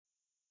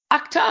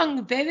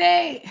Octung,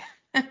 baby.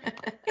 Baby.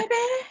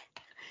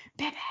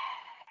 Baby.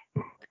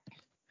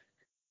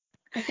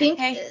 I think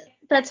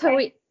that's how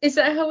is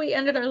that how we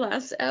ended our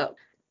last app?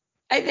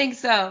 I think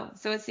so.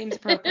 So it seems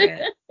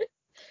appropriate.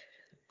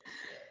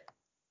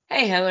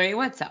 Hey, Hillary,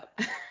 what's up?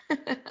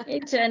 Hey,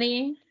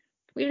 Jenny.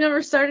 We've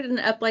never started an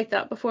app like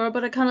that before,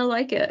 but I kind of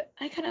like it.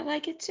 I kind of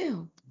like it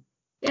too.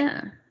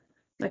 Yeah.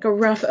 Like a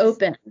rough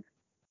open.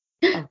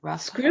 A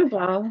rough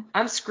Screwball.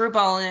 I'm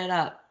screwballing it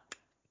up.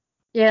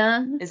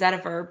 Yeah. Is that a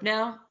verb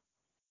now?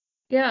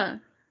 Yeah.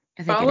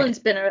 I think Ballin's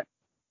been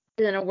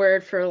a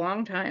word for a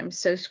long time,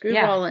 so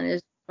screwballing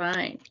is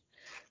fine.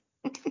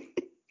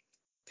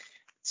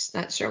 Just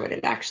not sure what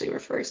it actually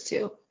refers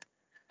to,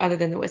 other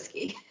than the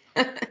whiskey.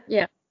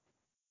 Yeah.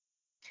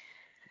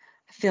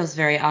 It feels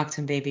very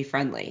Octung baby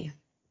friendly.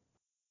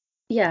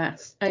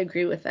 Yes, I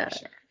agree with that.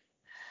 Sure.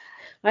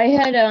 I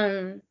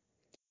had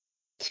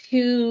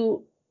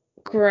 2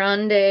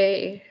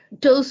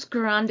 Dos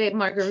Grande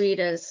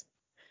margaritas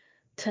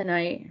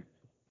tonight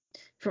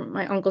for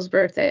my uncle's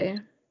birthday.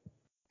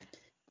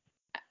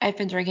 I've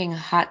been drinking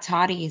hot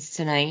toddies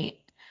tonight.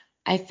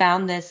 I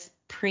found this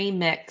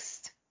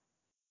pre-mixed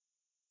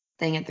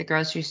thing at the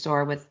grocery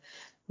store with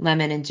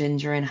lemon and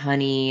ginger and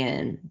honey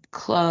and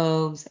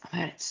cloves. Oh,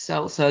 man, it's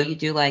so you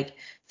do like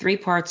 3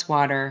 parts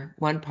water,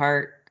 1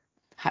 part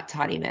hot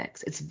toddy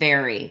mix. It's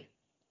very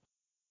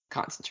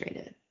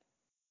concentrated.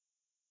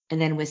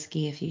 And then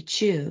whiskey if you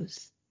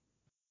choose.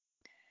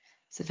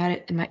 So if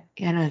I don't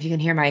know if you can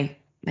hear my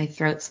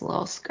throat's a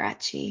little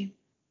scratchy.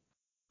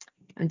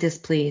 I'm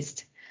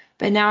displeased.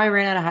 But now I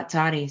ran out of hot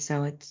toddy,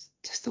 so it's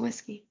just the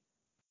whiskey.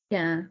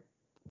 Yeah.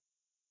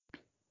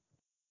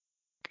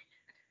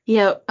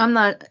 Yeah, I'm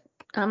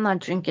not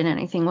drinking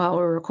anything while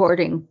we're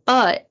recording,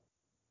 but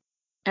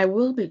I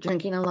will be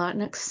drinking a lot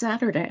next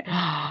Saturday.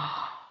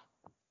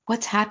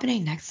 What's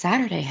happening next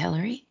Saturday,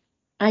 Hillary?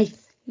 I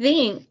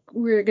think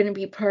we're going to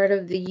be part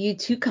of the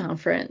U2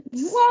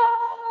 conference.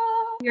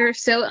 Whoa! You're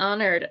so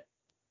honored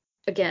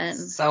again.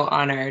 So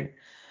honored.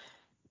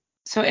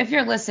 So if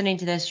you're listening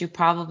to this, you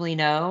probably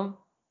know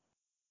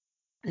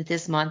that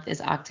this month is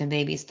Octung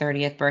Baby's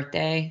 30th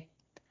birthday.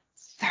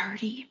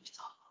 30 years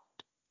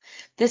old.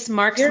 This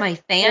marks my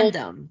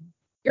fandom.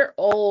 You're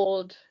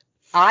old.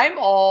 I'm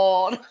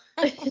old.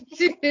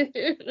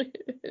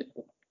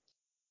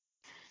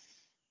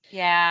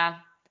 Yeah.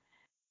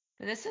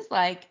 This is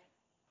like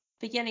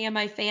beginning of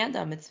my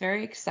fandom. It's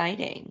very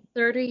exciting.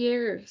 30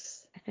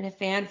 years. I've been a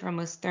fan for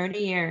almost 30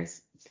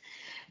 years.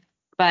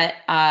 But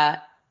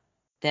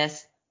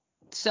this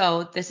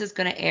is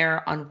going to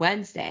air on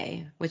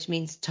Wednesday, which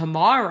means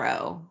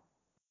tomorrow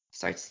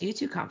starts the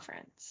U2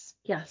 conference.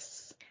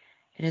 Yes.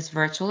 It is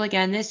virtual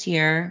again this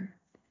year.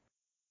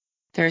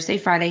 Thursday,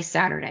 Friday,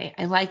 Saturday.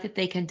 I like that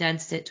they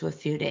condensed it to a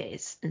few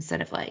days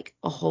instead of like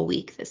a whole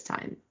week this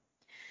time.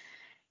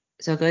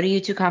 So go to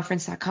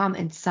u2conference.com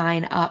and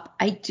sign up.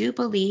 I do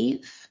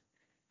believe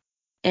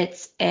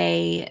it's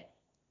a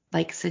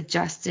like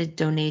suggested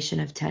donation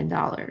of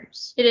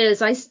 $10. It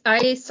is. I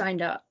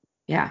signed up.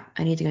 Yeah,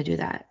 I need to go do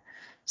that.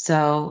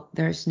 So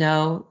there's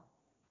no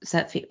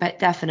set fee, but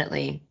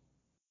definitely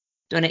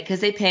donate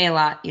because they pay a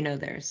lot. You know,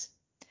 there's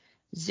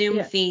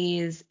Zoom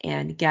fees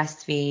and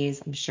guest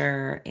fees, I'm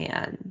sure,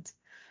 and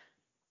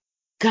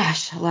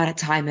gosh, a lot of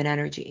time and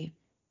energy.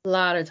 A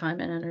lot of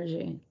time and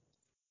energy.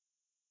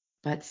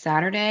 But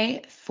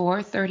Saturday,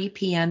 4:30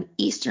 p.m.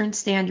 Eastern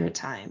Standard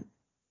Time.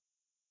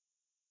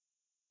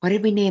 What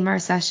did we name our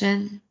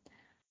session?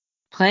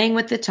 Playing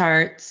with the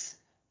tarts.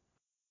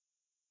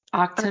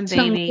 Octung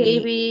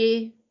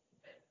baby.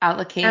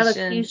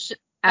 Allocutions.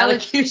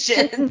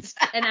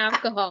 And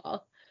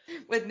alcohol.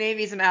 With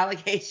maybe some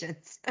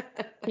allocations.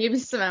 Maybe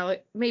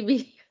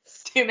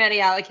too many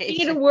allocations. We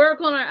need to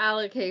work on our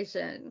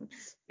allocations.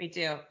 We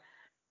do.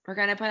 We're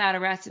going to put out a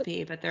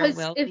recipe, but there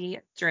will be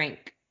a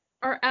drink.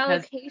 Our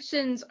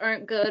allocations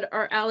aren't good.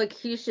 Our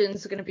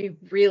allocutions are going to be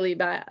really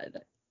bad.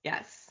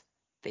 Yes,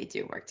 they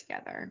do work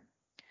together.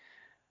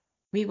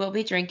 We will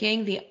be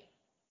drinking the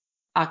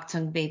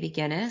Octung Baby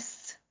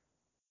Guinness.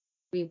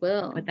 We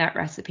will. Put that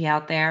recipe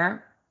out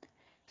there.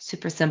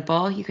 Super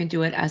simple. You can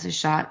do it as a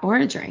shot or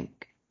a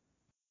drink.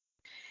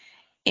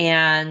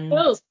 And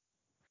both.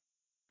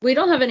 We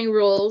don't have any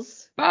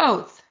rules.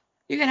 Both.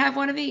 You can have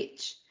one of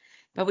each.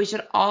 But we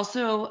should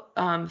also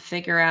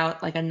figure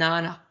out like a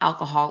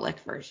non-alcoholic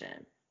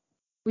version.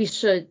 We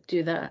should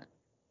do that.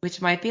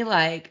 Which might be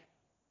like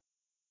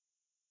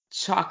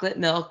chocolate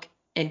milk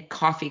and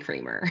coffee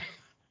creamer.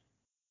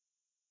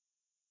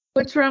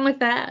 What's wrong with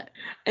that?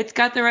 It's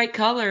got the right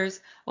colors.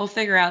 We'll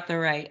figure out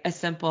a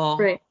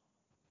simple,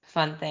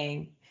 fun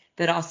thing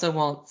that also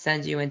won't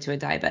send you into a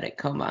diabetic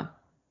coma.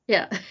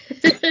 Yeah.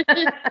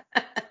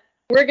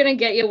 We're going to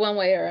get you one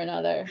way or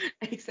another.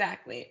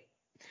 Exactly.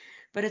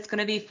 But it's going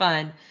to be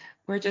fun.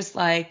 We're just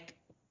like,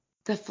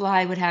 the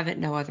fly would have it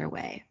no other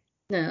way.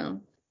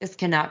 No. This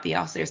cannot be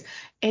all serious.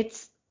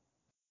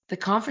 The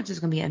conference is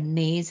going to be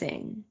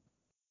amazing.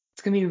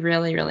 It's going to be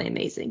really, really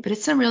amazing. But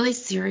it's some really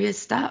serious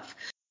stuff.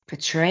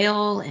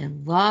 Betrayal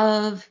and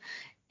love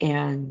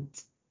and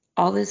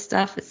all this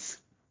stuff.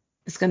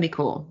 It's gonna be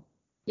cool.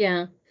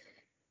 Yeah.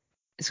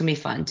 It's gonna be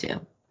fun too.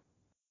 So,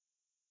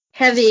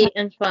 Heavy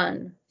and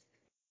fun.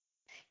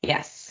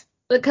 yes,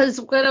 Because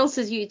what else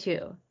is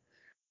U2?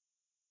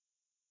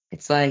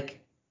 it's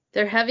like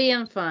They're heavy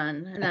and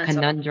fun, and a that's all.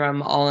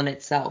 conundrum all in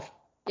itself.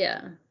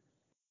 Yeah.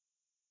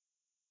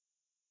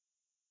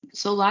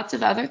 So lots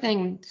of other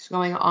things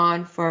going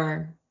on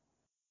for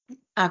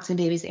Oxen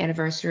Baby's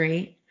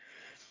anniversary.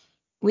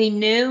 We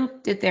knew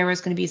that there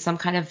was going to be some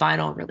kind of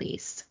vinyl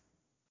release,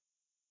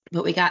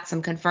 but we got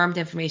some confirmed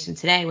information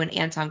today when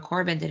Anton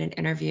Corbin did an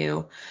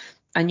interview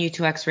on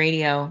U2X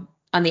Radio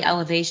on the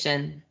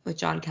Elevation with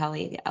John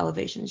Kelly, the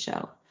Elevation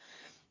show.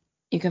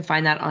 You can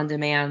find that on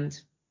demand.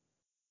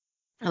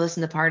 I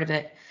listened to part of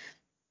it.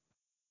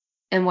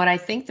 And what I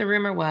think the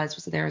rumor was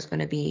that there was going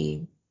to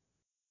be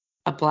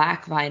a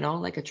black vinyl,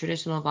 like a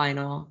traditional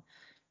vinyl,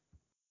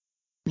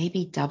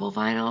 maybe double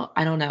vinyl,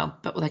 I don't know,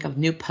 but with like a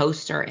new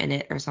poster in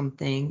it or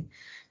something.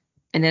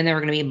 And then there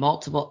were going to be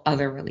multiple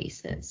other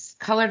releases.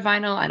 Colored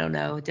vinyl, I don't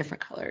know,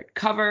 different colored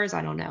covers,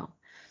 I don't know.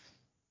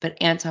 But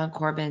Anton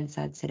Corbin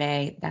said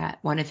today that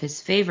one of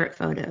his favorite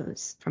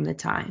photos from the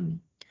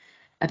time,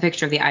 a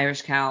picture of the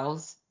Irish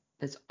cows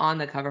that's on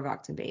the cover of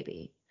Oxen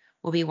Baby,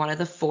 will be one of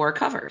the 4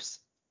 covers.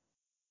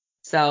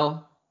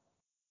 So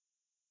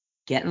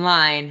get in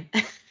line.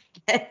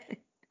 I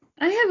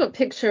have a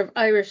picture of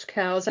Irish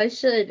cows. I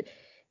should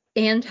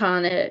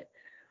Anton it.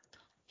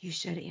 You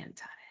should,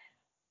 Anton.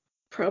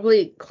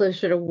 Probably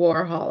closer to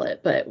Warhol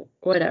it, but Yeah.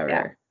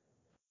 whatever.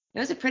 It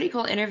was a pretty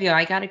cool interview.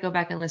 I got to go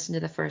back and listen to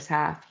the first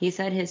half. He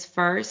said he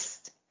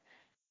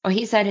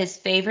said his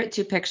favorite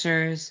 2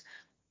 pictures,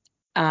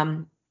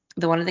 the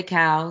one of the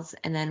cows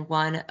and then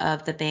one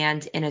of the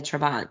band in a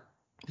Trabant,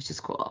 which is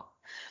cool.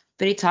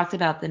 But he talked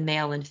about the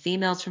male and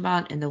female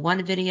Trabant in the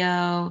one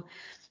video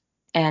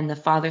and the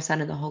Father, Son,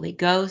 and the Holy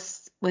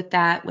Ghost with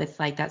that, with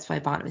like that's why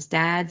Bono's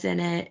dad's in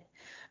it,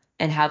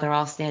 and how they're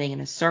all standing in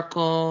a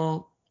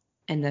circle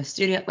in the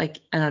studio. Like,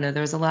 I don't know,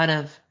 there was a lot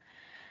of,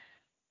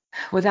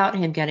 without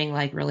him getting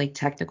like really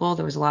technical,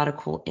 there was a lot of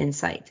cool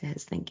insight to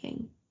his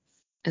thinking.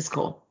 It's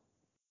cool.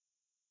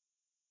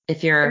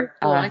 If Very you're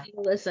cool. I need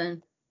to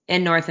listen.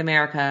 in North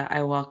America,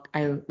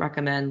 I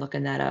recommend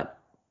looking that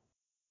up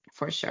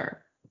for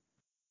sure.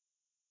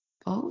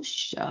 Oh,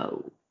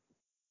 show.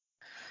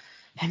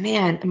 And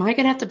man, am I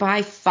gonna have to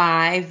buy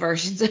 5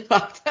 versions of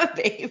Octa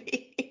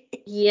Baby?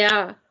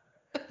 Yeah.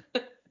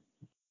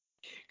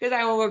 Because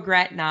I will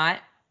regret not.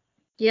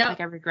 Yep.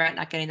 Like I regret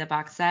not getting the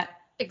box set 10 years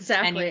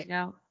Exactly.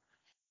 ago.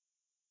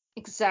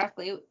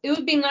 Exactly. It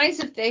would be nice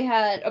if they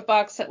had a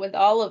box set with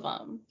all of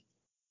them.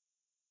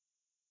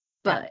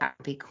 But That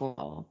would be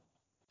cool.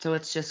 So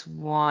it's just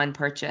one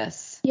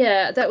purchase.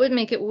 yeah, that would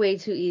make it way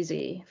too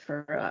easy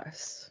for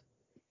us.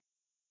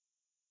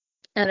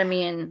 And I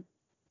mean,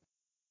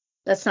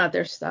 that's not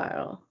their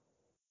style.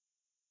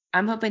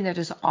 I'm hoping they're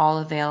just all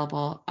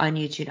available on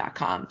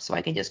YouTube.com so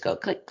I can just go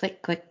click,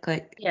 click, click,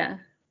 click Yeah.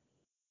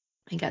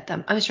 and get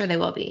them. I'm sure they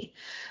will be.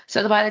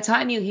 So by the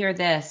time you hear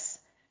this,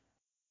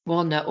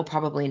 we'll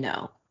probably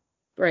know.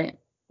 Right.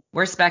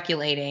 We're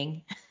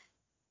speculating.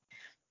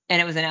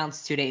 And it was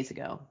announced 2 days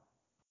ago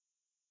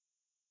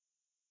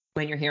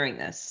when you're hearing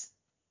this.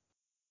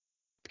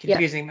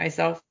 Confusing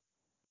myself.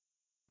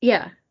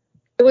 Yeah.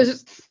 It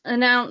was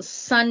announced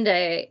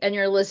Sunday and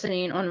you're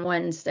listening on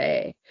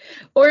Wednesday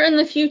or in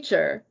the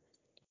future,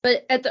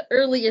 but at the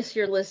earliest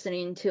you're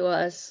listening to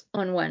us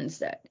on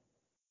Wednesday.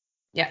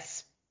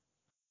 Yes.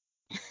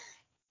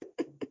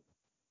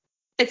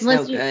 It's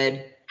Unless no you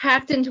good.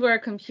 hacked into our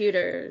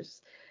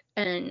computers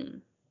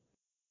and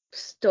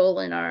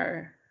stolen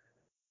our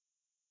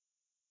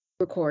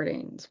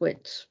recordings,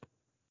 which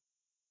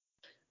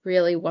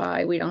really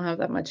why we don't have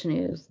that much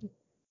news.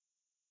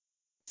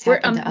 It's We're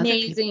happened to other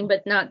amazing, people.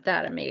 but not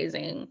that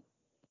amazing.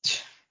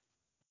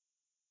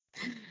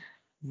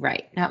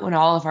 Right. Not when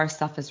all of our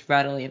stuff is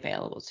readily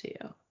available to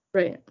you.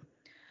 Right.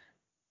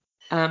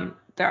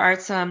 There are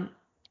some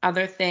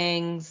other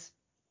things.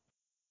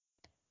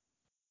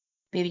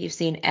 Maybe you've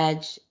seen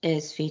Edge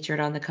is featured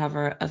on the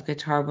cover of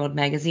Guitar World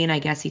magazine. I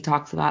guess he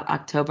talks about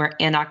October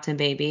and October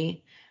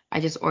Baby. I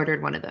just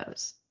ordered one of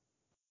those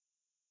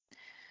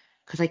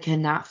because I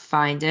cannot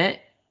find it.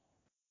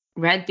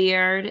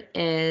 Redbeard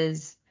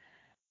is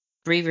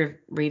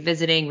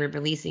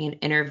re-releasing an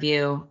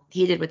interview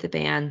he did with the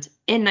band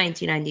in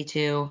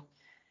 1992.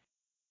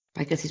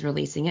 I guess he's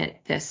releasing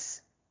it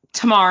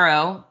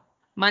tomorrow,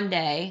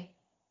 Monday,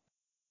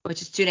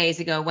 which is 2 days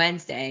ago,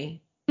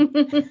 Wednesday.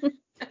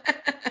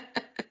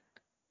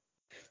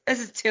 This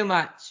is too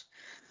much.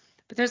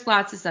 But there's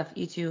lots of stuff.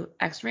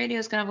 U2X Radio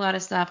is going to have a lot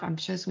of stuff. I'm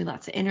sure there's going to be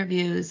lots of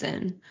interviews,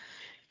 and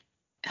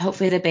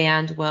hopefully the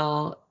band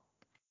will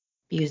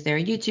use their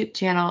YouTube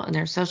channel and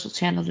their social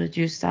channel to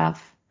do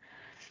stuff.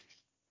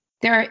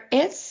 There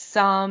is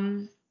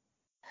some,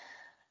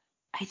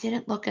 I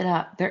didn't look it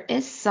up. There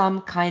is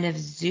some kind of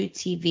Zoo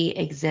TV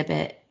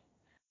exhibit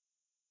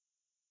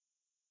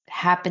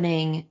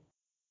happening.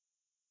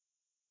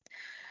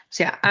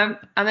 So yeah,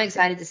 I'm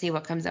excited to see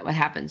what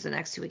happens the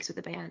next 2 weeks with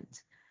the band.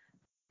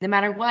 No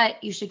matter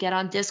what, you should get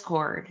on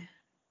Discord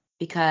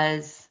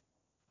because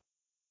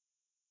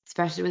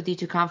especially with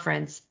U2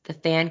 Conference, the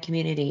fan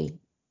community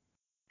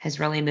has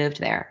really moved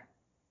there.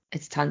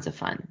 It's tons of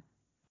fun.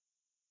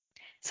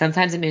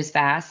 Sometimes it moves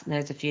fast, and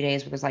there's a few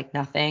days where there's like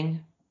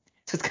nothing.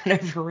 So it's kind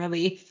of a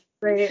relief.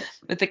 Right.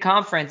 With the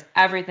conference,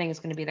 everything is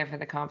going to be there for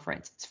the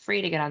conference. It's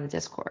free to get on the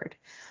Discord.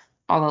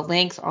 All the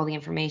links, all the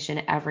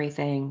information,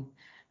 everything.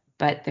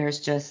 But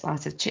there's just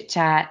lots of chit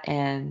chat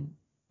and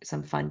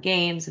some fun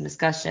games and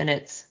discussion.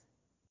 It's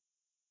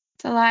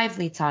a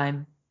lively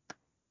time.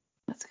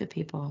 That's good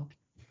people.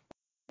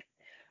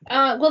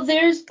 Well,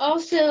 there's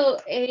also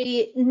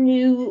a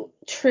new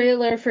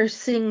trailer for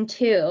Sing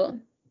 2,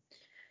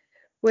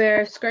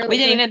 where Scarlett. We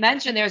didn't even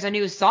mention there's a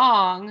new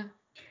song.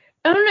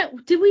 I don't know.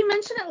 Did we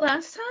mention it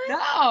last time?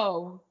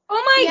 No.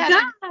 Oh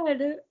my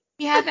God.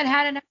 We haven't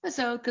had an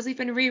episode because we've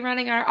been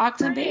rerunning our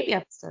Octon Baby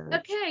episode.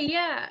 Okay,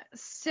 yeah.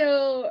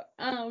 So,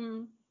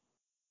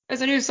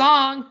 there's a new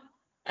song.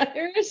 how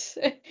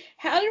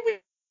did we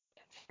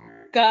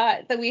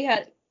forgot that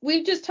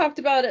we've just talked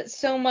about it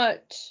so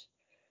much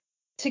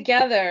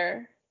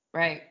together.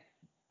 Right.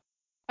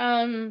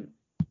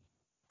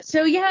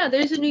 So yeah,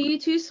 there's a new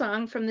U2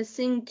 song from the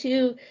Sing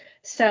 2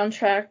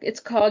 soundtrack. It's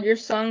called Your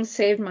Song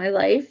Saved My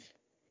Life.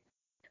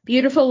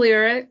 Beautiful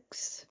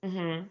lyrics.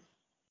 Mm-hmm.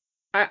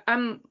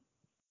 I'm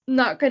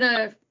not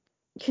gonna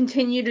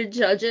continue to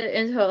judge it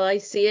until I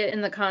see it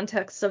in the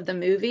context of the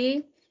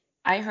movie.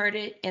 I heard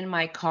it in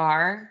my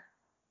car.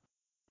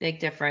 Big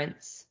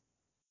difference.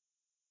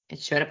 It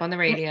showed up on the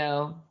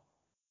radio.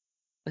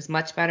 Was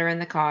much better in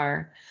the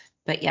car.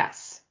 But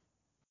yes,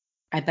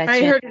 I bet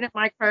I heard it in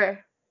my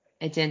car.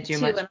 It didn't do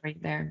much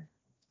right there.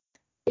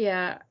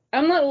 Yeah,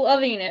 I'm not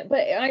loving it,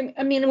 but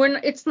I mean,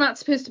 it's not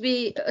supposed to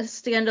be a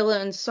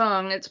standalone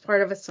song. It's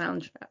part of a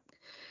soundtrack.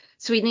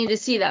 So we need to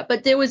see that.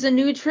 But there was a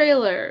new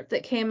trailer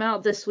that came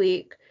out this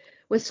week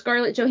with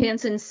Scarlett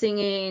Johansson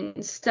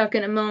singing Stuck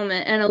in a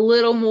Moment and a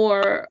little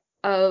more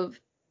of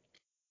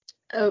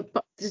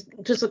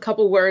just a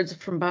couple words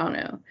from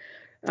Bono.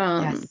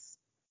 Yes.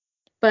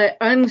 But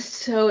I'm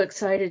so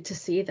excited to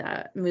see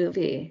that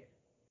movie.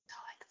 So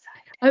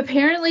excited.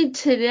 Apparently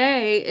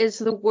today is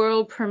the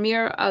world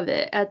premiere of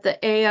it at the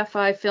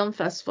AFI Film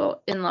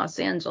Festival in Los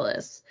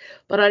Angeles.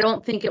 But I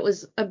don't think it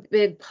was a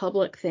big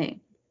public thing.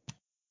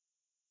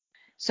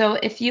 So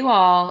if you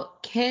all,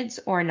 kids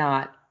or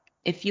not,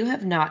 if you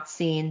have not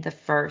seen the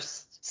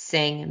first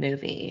Sing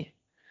movie,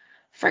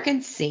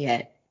 freaking see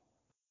it.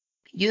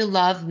 You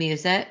love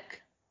music.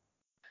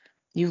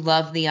 You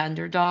love the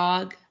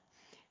underdog.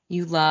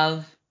 You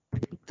love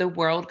the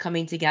world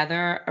coming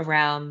together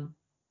around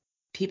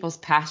people's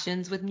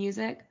passions with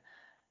music.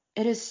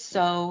 It is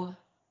so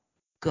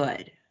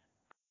good.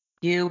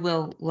 You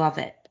will love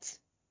it.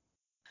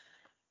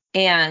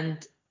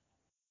 And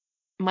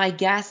my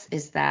guess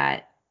is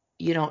that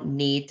you don't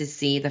need to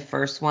see the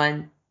first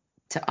one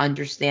to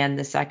understand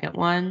the second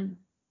one,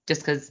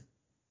 just because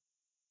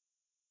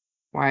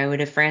why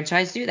would a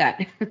franchise do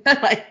that?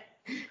 Like,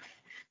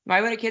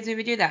 why would a kids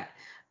movie do that?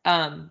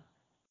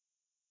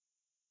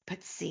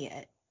 But see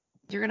it.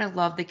 You're gonna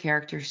love the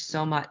characters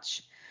so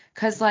much.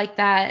 Cause like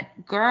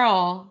that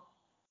girl,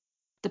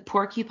 the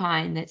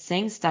porcupine that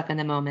sings Stuck in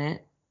the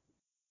Moment,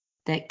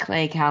 that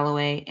Clay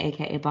Calloway,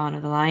 aka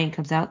Bono the Lion,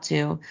 comes out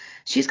to,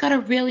 she's got a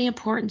really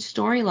important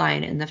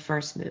storyline in the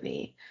first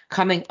movie,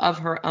 coming of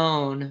her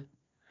own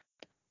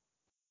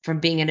from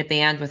being in a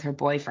band with her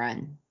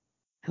boyfriend,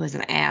 who is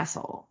an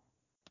asshole.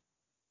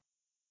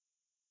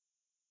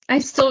 I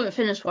still haven't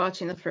finished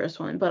watching the first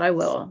one, but I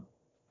will.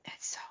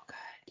 It's so good.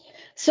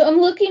 So I'm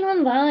looking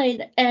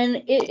online, and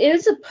it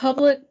is a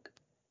public,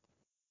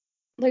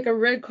 like a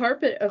red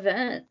carpet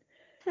event.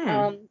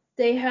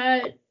 They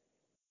had,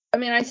 I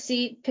mean, I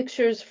see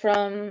pictures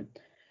from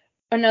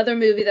another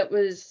movie that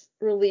was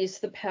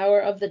released, The Power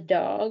of the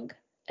Dog,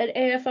 at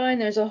AFI,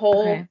 and there's a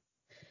whole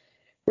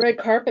red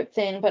carpet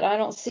thing, but I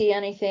don't see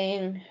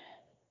anything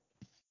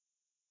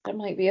that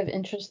might be of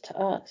interest to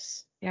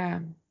us. Yeah.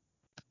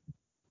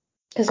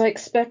 Because I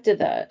expected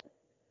that.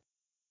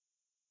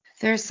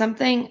 There's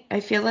something, I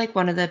feel like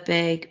one of the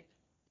big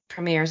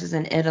premieres is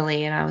in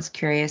Italy, and I was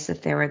curious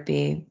if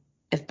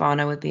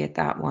Bono would be at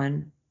that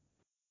one.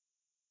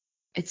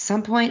 At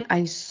some point,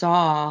 I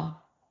saw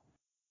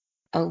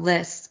a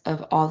list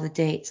of all the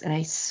dates, and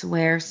I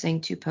swear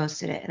Sing 2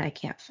 posted it, and I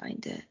can't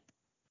find it.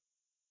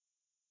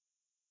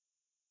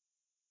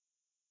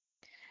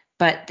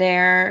 But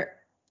their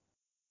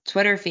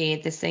Twitter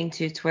feed, the Sing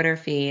 2 Twitter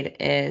feed,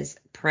 is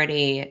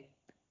pretty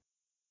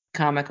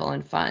comical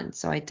and fun,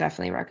 so I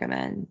definitely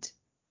recommend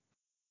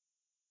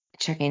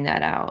checking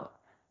that out.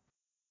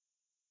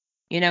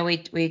 You know,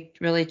 we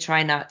really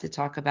try not to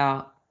talk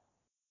about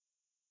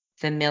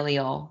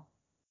familial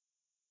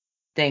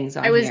things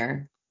on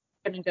here.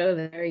 I was gonna go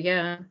there,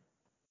 yeah.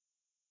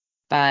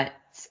 But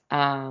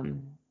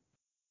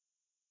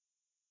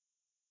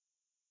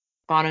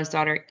Bono's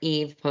daughter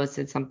Eve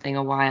posted something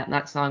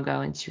not so long ago,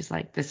 and she was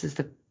like, "This is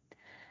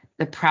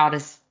the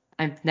proudest.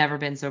 I've never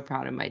been so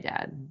proud of my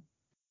dad."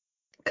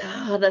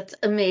 God, that's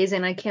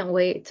amazing. I can't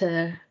wait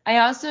to. I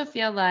also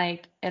feel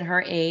like at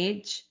her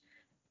age,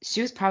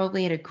 she was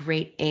probably at a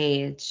great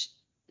age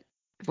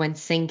when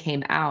Sing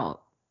came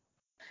out.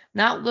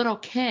 Not little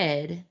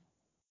kid.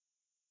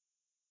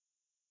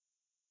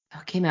 Oh,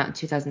 it came out in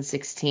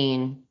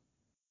 2016.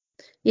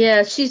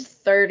 Yeah, she's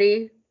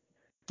 30.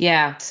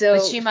 Yeah, but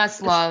So she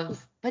must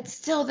love. But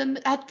still,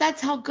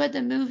 that's how good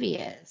the movie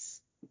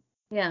is.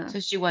 yeah. So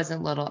she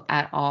wasn't little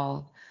at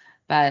all.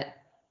 But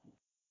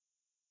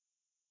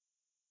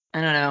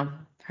I don't know.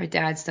 Her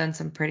dad's done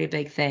some pretty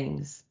big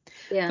things.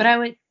 But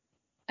Yeah.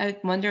 I would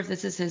wonder if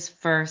this is his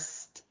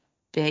first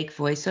big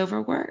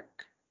voiceover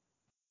work.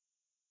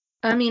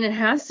 I mean, it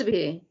has to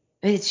be.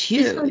 It's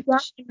He's done huge.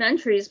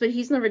 documentaries, but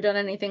he's never done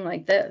anything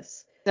like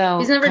this. He's So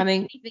never done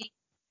anything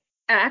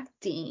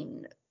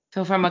acting.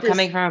 This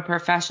coming from a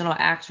professional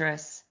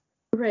actress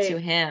to right.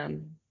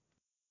 him,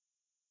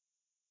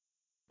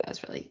 that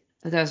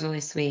was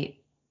really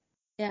sweet.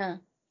 Yeah.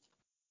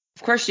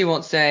 Of course she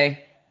won't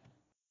say,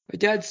 my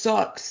dad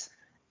sucks.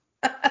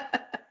 I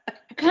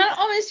kind of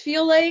almost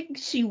feel like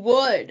she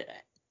would.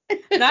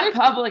 Not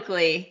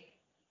publicly.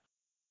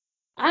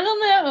 I don't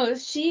know.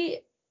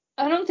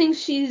 I don't think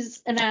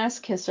she's an ass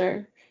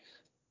kisser.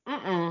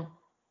 Mm-mm.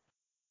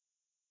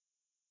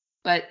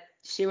 But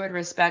she would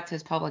respect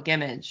his public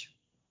image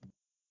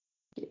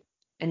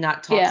and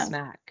not talk Yeah.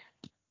 smack.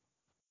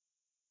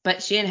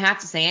 But she didn't have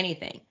to say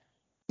anything.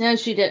 No,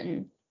 she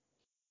didn't.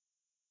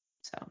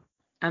 So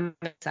I'm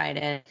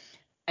excited.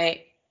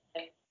 I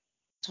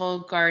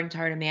told Garden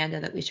Tart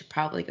Amanda that we should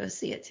probably go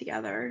see it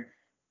together.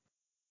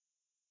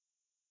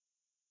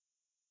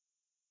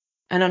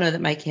 I don't know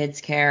that my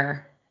kids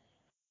care.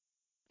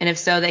 And if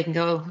so, they can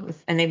go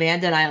with, and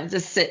Amanda and I will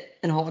just sit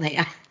and hold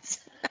hands.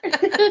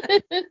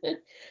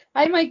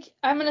 I'm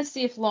gonna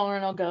see if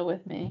Lauren will go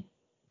with me.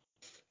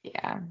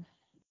 Yeah.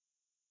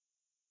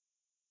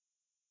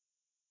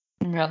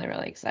 I'm really,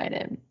 really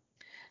excited.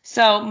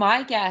 So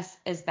my guess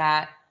is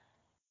that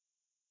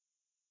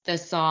the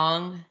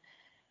song,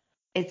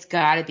 it's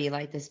got to be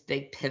like this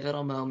big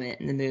pivotal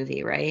moment in the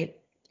movie, right?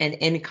 And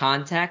in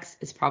context,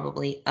 it's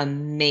probably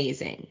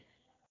amazing.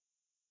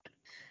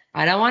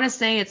 I don't want to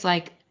say it's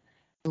like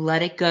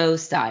Let It Go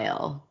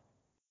style.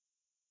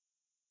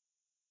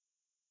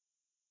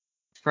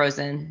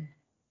 Frozen.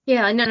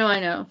 Yeah, I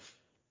know.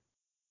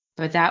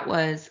 But that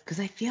was because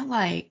I feel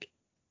like,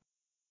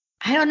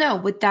 I don't know,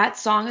 would that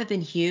song have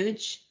been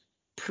huge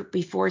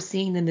before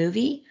seeing the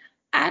movie?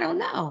 I don't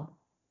know.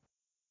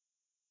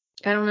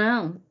 I don't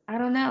know. I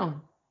don't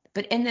know.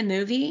 But in the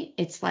movie,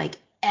 it's like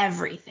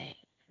everything.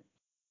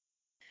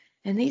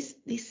 And these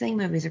Sing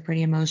movies are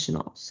pretty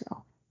emotional,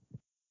 so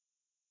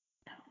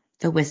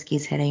the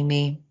whiskey's hitting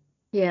me,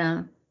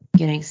 Yeah.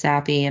 getting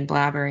sappy and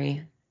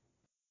blabbery.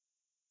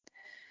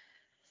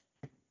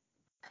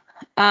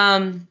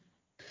 Um,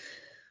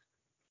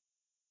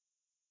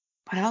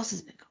 what else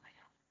has been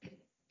going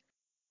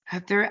on?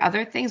 Are there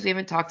other things we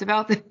haven't talked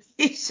about that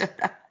we should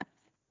have?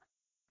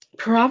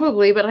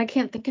 Probably, but I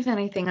can't think of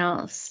anything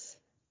else.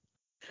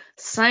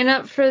 Sign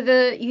up for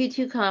the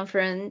U2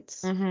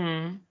 conference.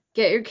 Mm-hmm.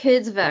 Get your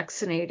kids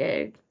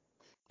vaccinated.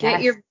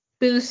 Get Yes. your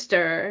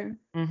booster.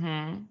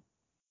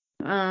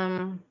 Mm-hmm.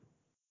 Um,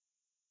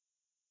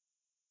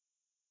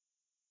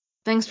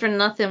 thanks for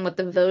nothing with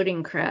the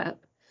voting crap.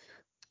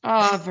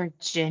 Oh,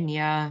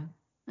 Virginia.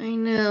 I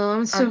know,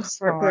 I'm so I'm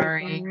sorry.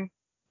 heartbroken.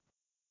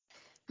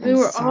 We I'm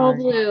were all sorry.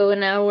 blue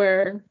and now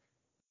we're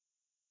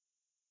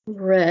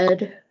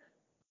red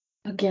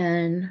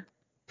again.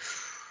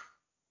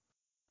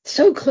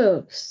 So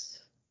close.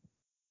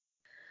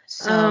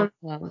 So Um,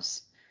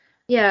 close.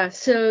 yeah,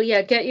 so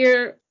yeah, get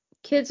your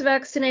kids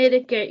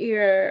vaccinated, get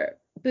your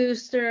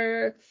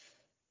booster,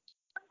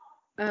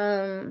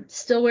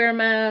 still wear a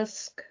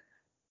mask,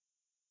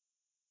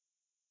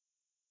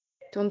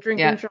 don't drink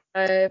and Yeah.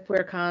 drive,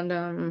 wear a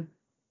condom,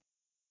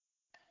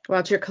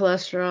 watch your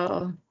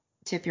cholesterol,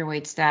 Tip your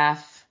wait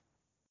staff.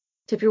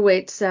 tip your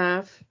wait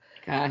staff.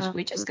 Gosh, Um,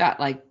 we just got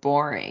like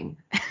boring.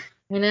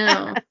 I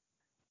know.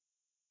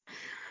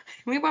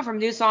 We went from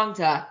new song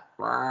to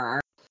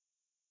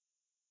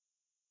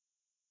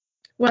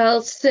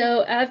Well,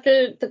 so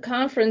after the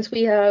conference,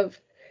 we have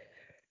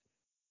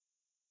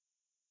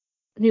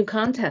new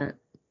content.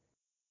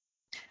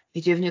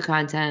 we do have new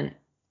content.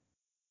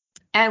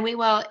 And we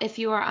will, if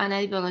you are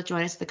unable to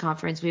join us at the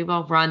conference, we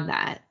will run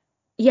that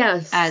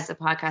as Yes, a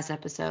podcast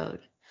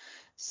episode.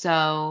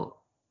 So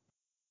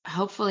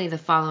hopefully the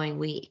following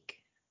week.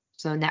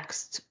 So the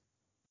next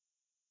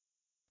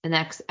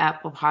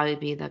app will probably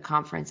be the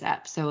conference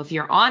app. So if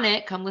you're on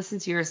it, come listen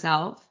to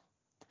yourself.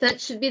 that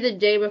should be the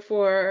day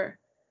before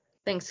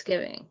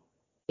Thanksgiving.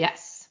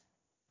 Yes.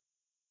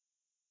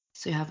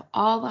 So you have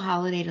all the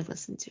holiday to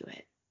listen to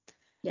it.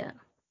 Yeah.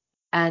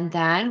 And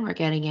then we're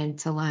getting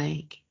into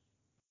like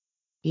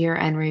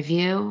year-end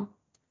review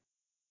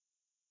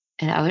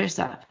and other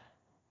stuff.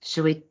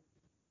 Should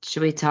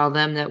we tell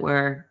them that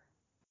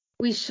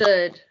We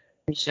should,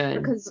 we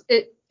should? because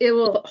it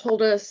will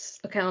hold us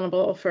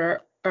accountable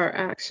for our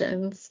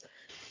actions.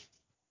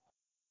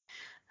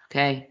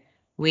 Okay.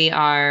 We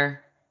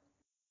are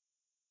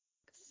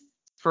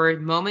for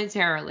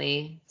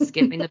momentarily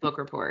skipping the book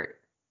report.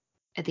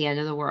 at the end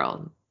of the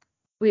world.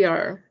 We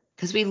are.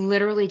 Because we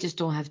literally just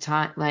don't have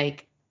time.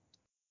 Like,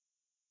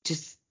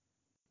 just,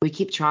 we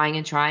keep trying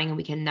and trying, and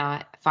we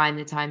cannot find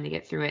the time to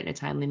get through it in a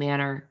timely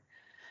manner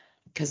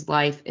because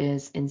life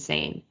is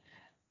insane.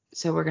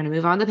 So we're going to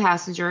move on to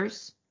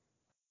Passengers.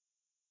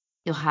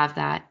 You'll have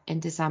that in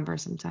December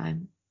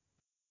sometime.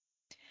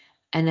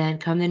 And then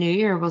come the new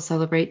year, we'll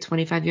celebrate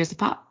 25 years of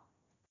pop.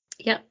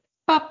 Yep.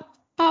 Pop,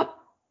 pop.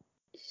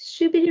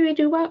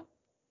 Shoo-be-doo-be-doo-wop.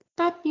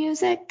 Pop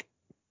music.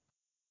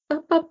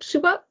 Pop, pop,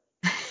 shoo-bop.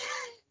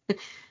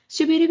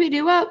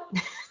 Shoo-be-doo-be-doo-wop.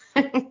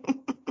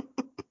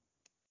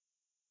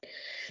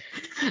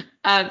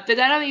 But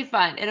that'll be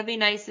fun. It'll be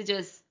nice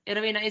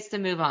to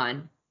move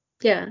on.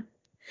 Yeah.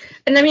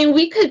 And I mean,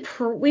 we can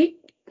probably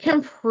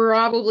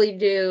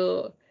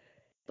do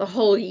the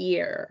whole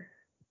year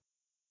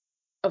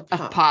of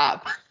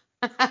pop.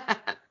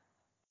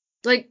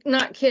 Like,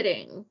 not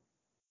kidding.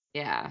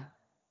 Yeah.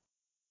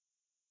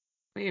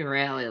 We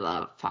really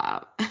love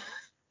pop.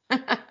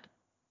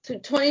 So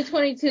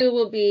 2022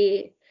 will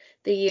be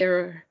the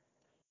year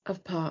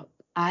of pop.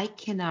 I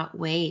cannot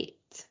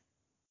wait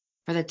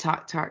for the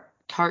Tart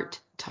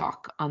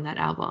Talk on that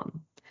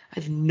album. I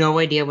have no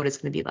idea what it's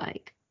going to be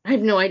like. I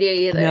have no idea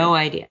either. No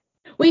idea.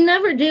 We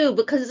never do,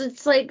 because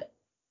it's like,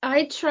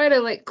 I try to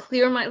like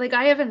clear my, like,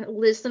 I haven't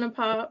listened to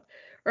pop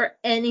or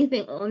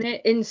anything on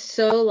it in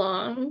so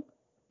long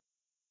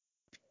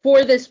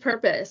for this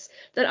purpose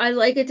that I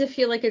like it to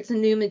feel like it's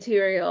new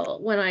material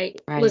when I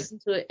listen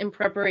to it in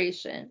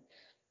preparation.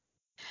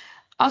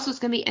 Also, it's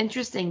going to be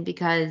interesting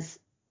because,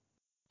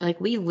 like,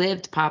 we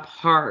lived pop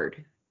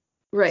hard.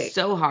 Right.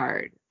 So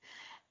hard.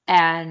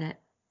 And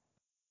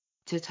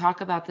to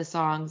talk about the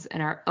songs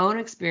and our own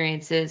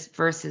experiences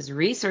versus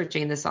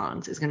researching the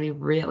songs is going to be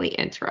really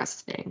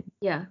interesting.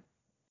 Yeah.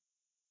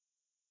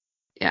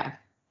 Yeah.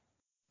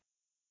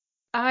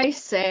 I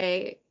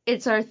say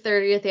it's our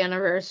 30th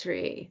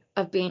anniversary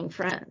of being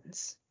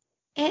friends.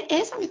 It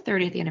is our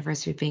 30th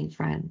anniversary of being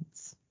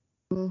friends.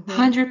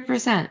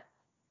 100%.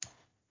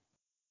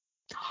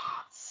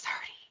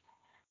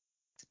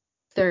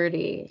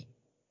 30.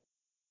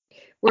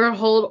 We're a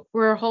whole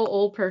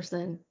old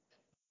person.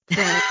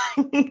 30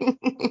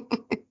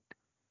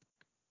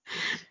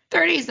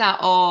 is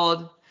not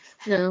old.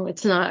 No,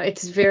 it's not.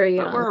 It's very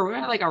young. But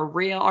we're like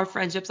our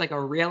friendship's like a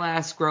real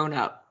ass grown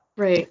up.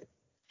 Right.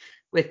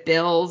 With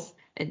bills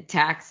and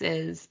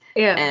taxes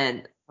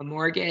and a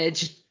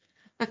mortgage.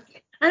 I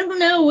don't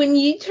know. When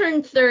you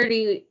turned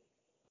 30.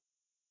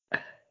 I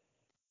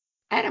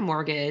had a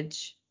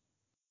mortgage.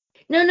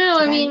 No.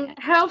 I mean,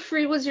 how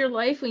free was your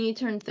life when you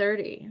turned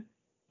 30?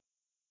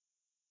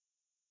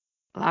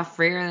 A lot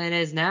freer than it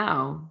is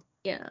now.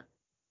 Yeah.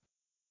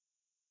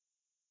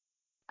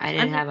 I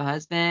didn't have a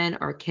husband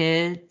or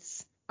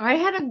kids. I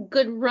had a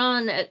good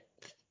run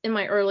in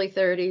my early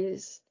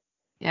 30s.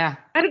 Yeah.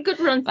 I had a good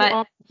run through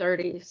all my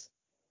 30s.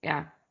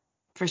 Yeah,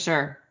 for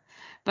sure.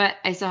 But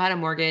I still had a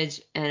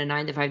mortgage and a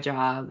 9-to-5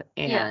 job,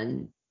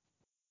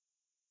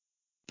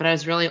 but I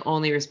was really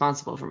only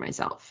responsible for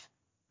myself.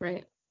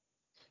 Right.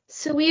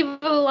 So we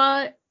have a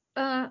lot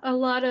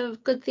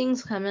of good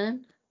things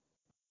coming.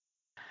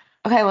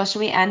 Okay, well, should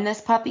we end this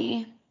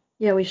puppy?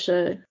 Yeah, we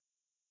should.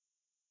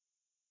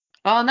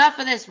 Well, enough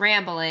of this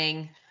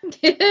rambling.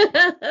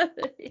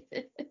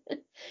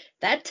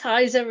 That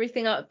ties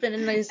everything up in a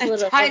nice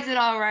little... It ties it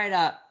all right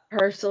up.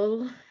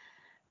 Parcel.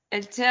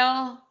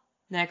 Until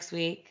next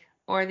week,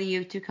 or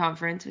the U2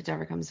 conference,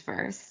 whichever comes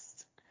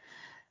first.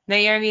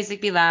 May your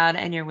music be loud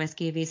and your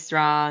whiskey be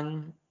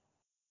strong.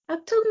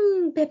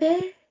 Achtung,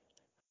 baby.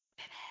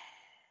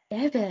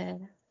 Baby.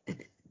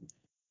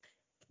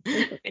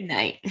 Good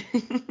night.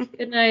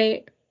 Good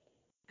night.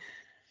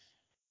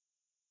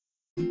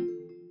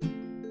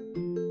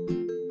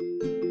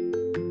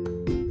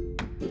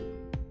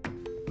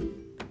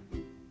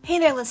 Hey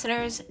there,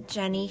 listeners.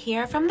 Jenny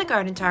here from the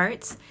Garden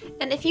Tarts.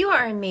 And if you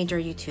are a major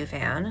U2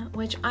 fan,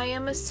 which I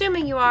am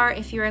assuming you are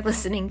if you are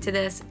listening to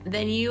this,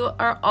 then you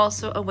are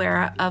also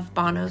aware of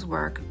Bono's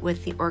work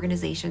with the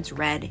organizations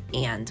Red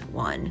and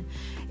One.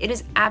 It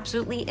is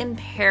absolutely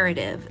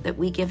imperative that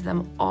we give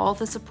them all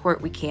the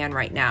support we can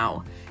right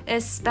now,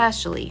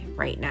 especially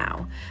right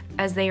now,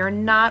 as they are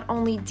not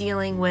only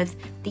dealing with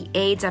the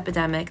AIDS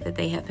epidemic that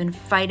they have been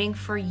fighting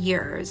for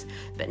years,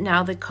 but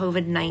now the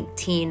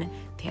COVID-19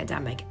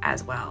 pandemic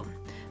as well.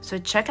 So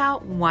check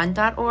out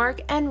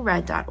one.org and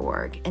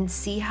red.org and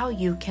see how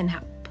you can